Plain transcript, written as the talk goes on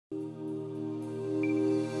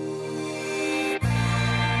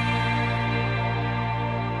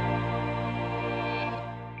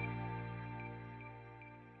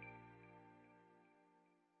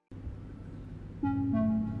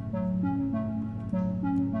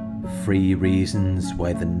3 reasons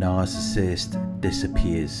why the narcissist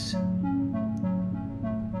disappears.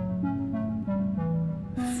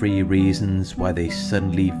 3 reasons why they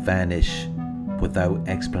suddenly vanish without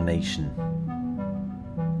explanation.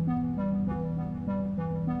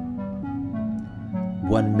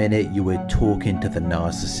 One minute you were talking to the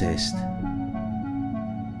narcissist,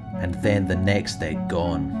 and then the next they're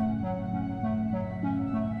gone.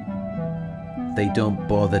 They don't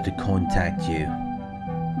bother to contact you.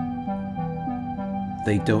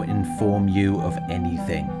 They don't inform you of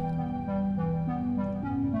anything.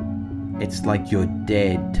 It's like you're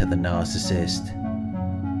dead to the narcissist.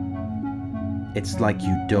 It's like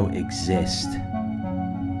you don't exist.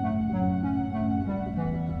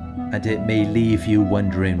 And it may leave you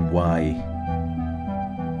wondering why.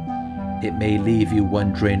 It may leave you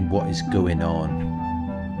wondering what is going on.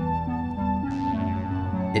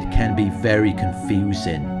 It can be very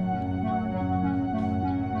confusing.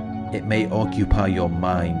 It may occupy your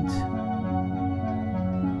mind.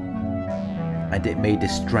 And it may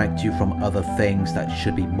distract you from other things that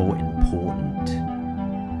should be more important.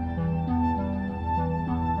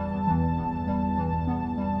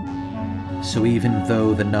 So even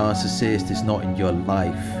though the narcissist is not in your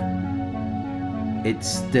life, it's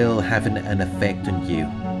still having an effect on you.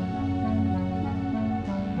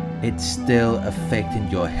 It's still affecting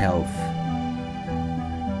your health.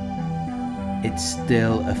 It's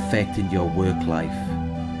still affecting your work life.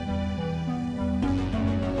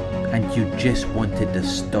 And you just wanted to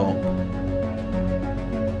stop.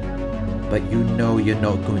 But you know you're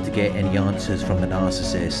not going to get any answers from the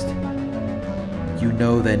narcissist. You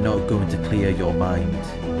know they're not going to clear your mind.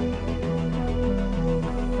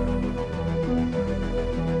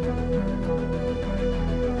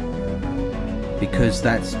 Because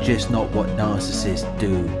that's just not what narcissists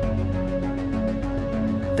do.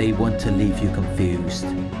 They want to leave you confused.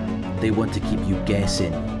 They want to keep you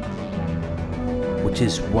guessing. Which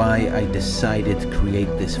is why I decided to create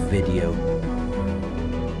this video.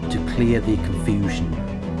 To clear the confusion.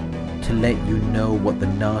 To let you know what the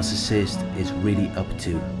narcissist is really up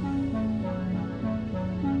to.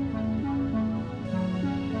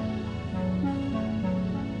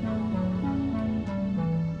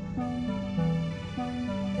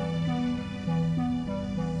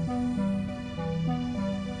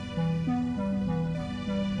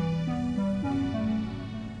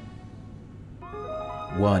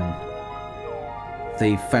 One,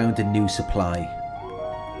 they found a new supply.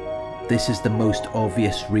 This is the most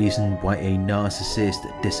obvious reason why a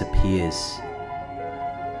narcissist disappears.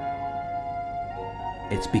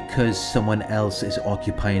 It's because someone else is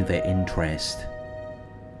occupying their interest.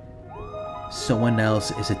 Someone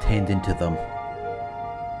else is attending to them.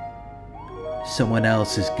 Someone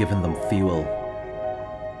else is giving them fuel.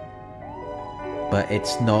 But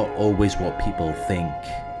it's not always what people think.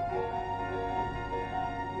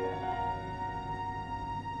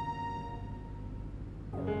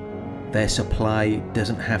 Their supply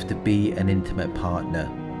doesn't have to be an intimate partner.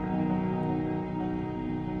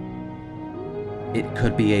 It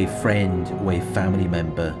could be a friend or a family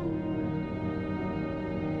member.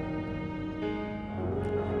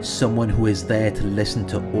 Someone who is there to listen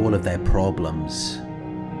to all of their problems,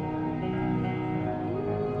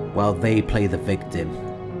 while they play the victim,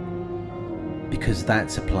 because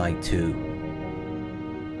that's applied too.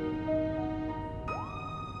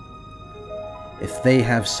 If they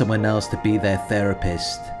have someone else to be their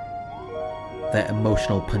therapist, their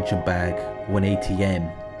emotional punching bag, or an ATM,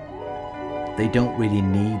 they don't really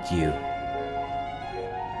need you,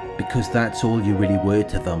 because that's all you really were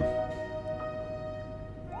to them.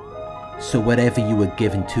 So whatever you were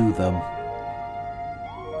given to them,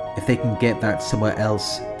 if they can get that somewhere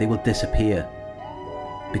else, they will disappear,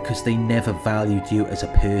 because they never valued you as a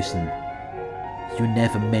person. You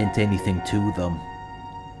never meant anything to them.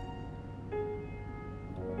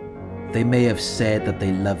 They may have said that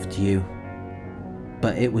they loved you,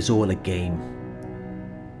 but it was all a game.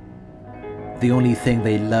 The only thing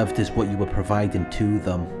they loved is what you were providing to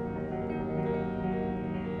them.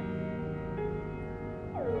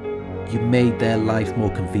 You made their life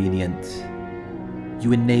more convenient.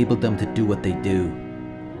 You enabled them to do what they do.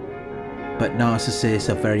 But narcissists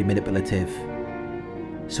are very manipulative,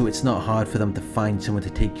 so it's not hard for them to find someone to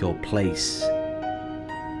take your place.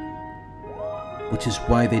 Which is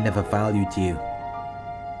why they never valued you.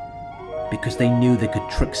 Because they knew they could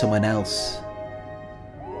trick someone else,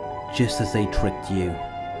 just as they tricked you.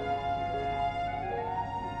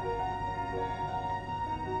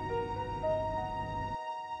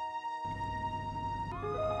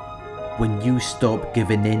 When you stop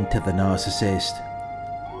giving in to the narcissist,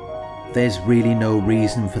 There's really no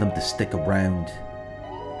reason for them to stick around,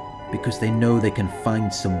 because they know they can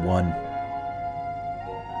find someone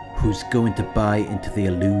who's going to buy into the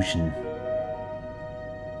illusion.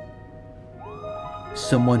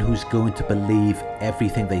 Someone who's going to believe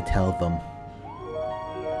everything they tell them.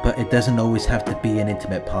 But it doesn't always have to be an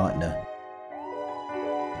intimate partner.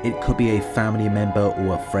 It could be a family member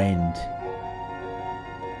or a friend.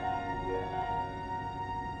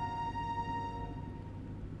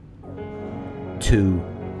 Two,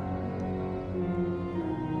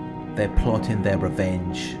 they're plotting their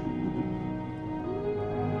revenge.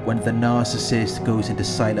 When the narcissist goes into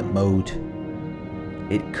silent mode,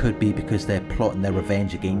 it could be because they're plotting their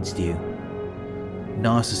revenge against you.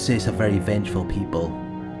 Narcissists are very vengeful people.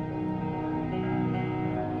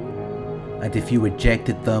 And if you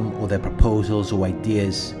rejected them or their proposals or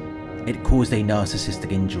ideas, it caused a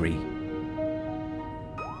narcissistic injury.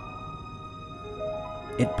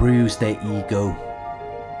 It bruised their ego.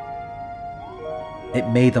 It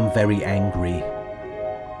made them very angry.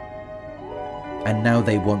 And now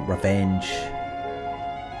they want revenge.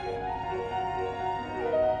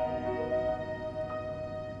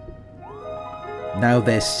 Now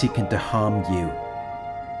they're seeking to harm you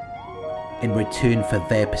in return for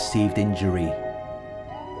their perceived injury.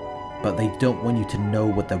 But they don't want you to know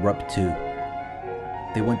what they're up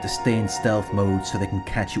to. They want to stay in stealth mode so they can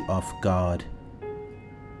catch you off guard.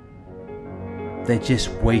 They're just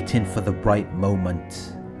waiting for the right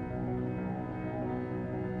moment.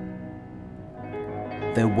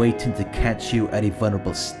 They're waiting to catch you at a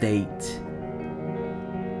vulnerable state.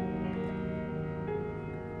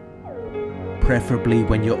 Preferably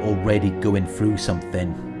when you're already going through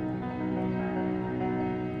something.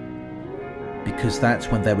 Because that's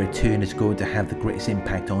when their return is going to have the greatest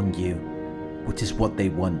impact on you, which is what they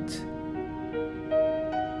want.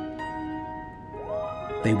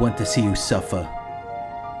 They want to see you suffer.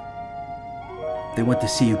 They want to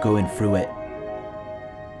see you going through it.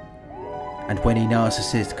 And when a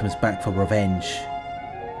narcissist comes back for revenge,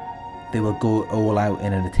 they will go all out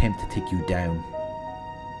in an attempt to take you down.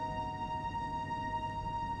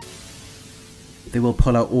 They will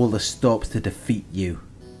pull out all the stops to defeat you.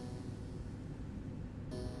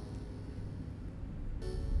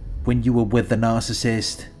 When you were with the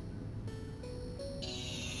narcissist,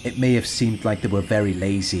 it may have seemed like they were very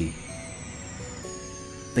lazy.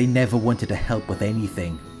 They never wanted to help with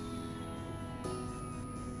anything.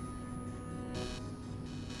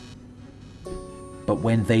 But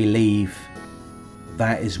when they leave,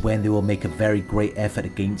 that is when they will make a very great effort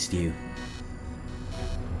against you.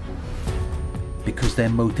 Because they're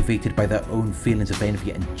motivated by their own feelings of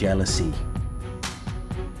envy and jealousy.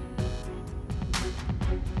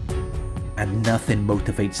 And nothing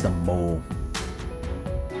motivates them more.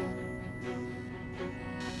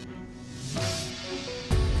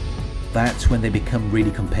 That's when they become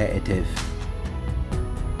really competitive.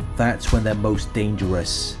 That's when they're most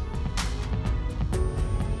dangerous.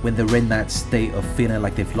 When they're in that state of feeling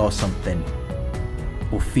like they've lost something,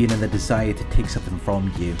 or feeling the desire to take something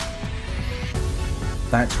from you.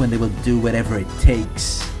 That's when they will do whatever it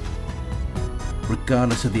takes,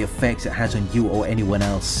 regardless of the effects it has on you or anyone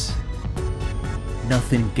else.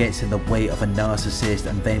 Nothing gets in the way of a narcissist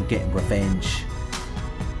and them getting revenge.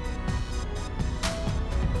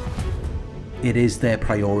 It is their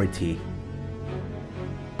priority.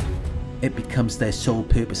 It becomes their sole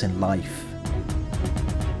purpose in life.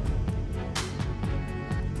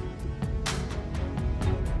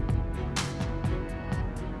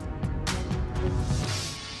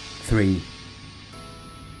 Three,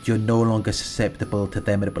 you're no longer susceptible to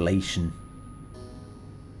their manipulation.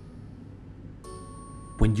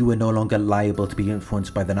 When you are no longer liable to be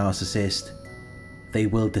influenced by the narcissist, they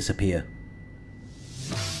will disappear.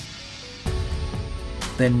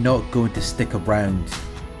 They're not going to stick around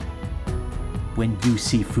when you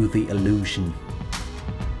see through the illusion.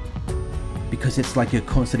 Because it's like you're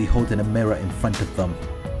constantly holding a mirror in front of them.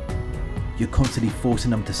 You're constantly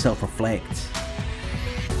forcing them to self-reflect.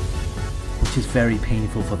 Which is very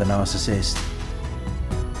painful for the narcissist.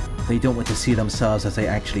 They don't want to see themselves as they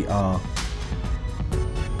actually are.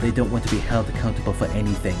 They don't want to be held accountable for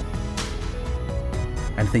anything.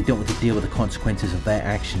 And they don't want to deal with the consequences of their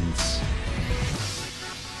actions.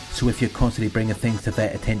 So if you're constantly bringing things to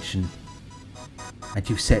their attention, and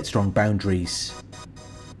you've set strong boundaries,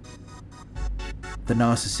 the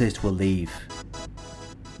narcissist will leave.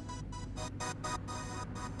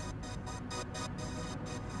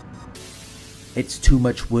 It's too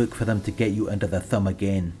much work for them to get you under their thumb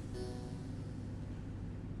again.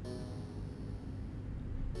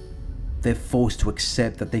 They're forced to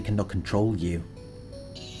accept that they cannot control you.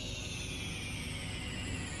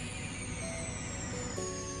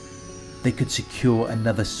 they could secure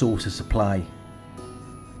another source of supply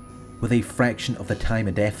with a fraction of the time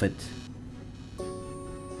and effort,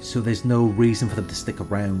 so there's no reason for them to stick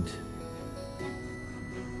around.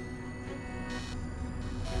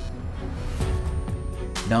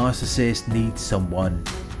 Narcissists need someone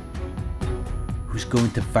who's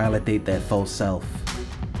going to validate their false self,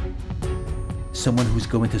 someone who's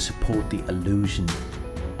going to support the illusion.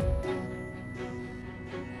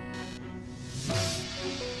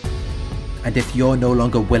 And if you're no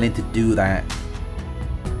longer willing to do that,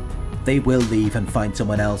 they will leave and find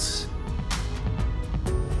someone else,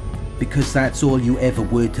 because that's all you ever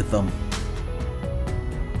were to them.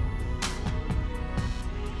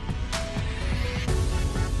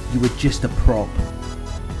 You were just a prop.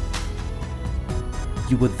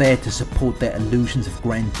 You were there to support their illusions of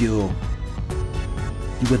grandeur.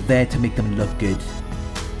 You were there to make them look good,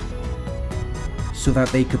 so that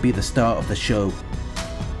they could be the star of the show.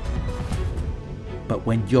 But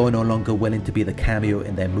when you're no longer willing to be the cameo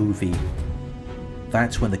in their movie,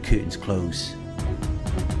 that's when the curtains close.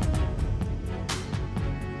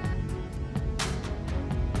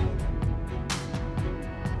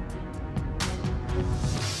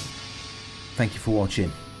 Thank you for watching.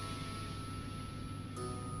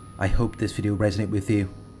 I hope this video resonated with you.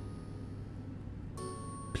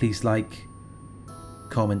 Please like,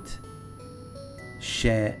 comment,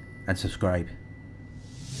 share and subscribe.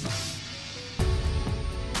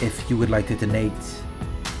 If you would like to donate,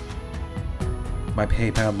 my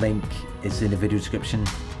PayPal link is in the video description.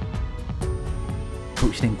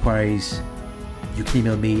 Coaching inquiries, you can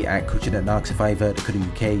email me at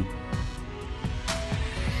coaching@narcsurvivor.co.uk.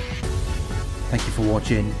 Thank you for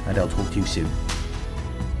watching, and I'll talk to you soon.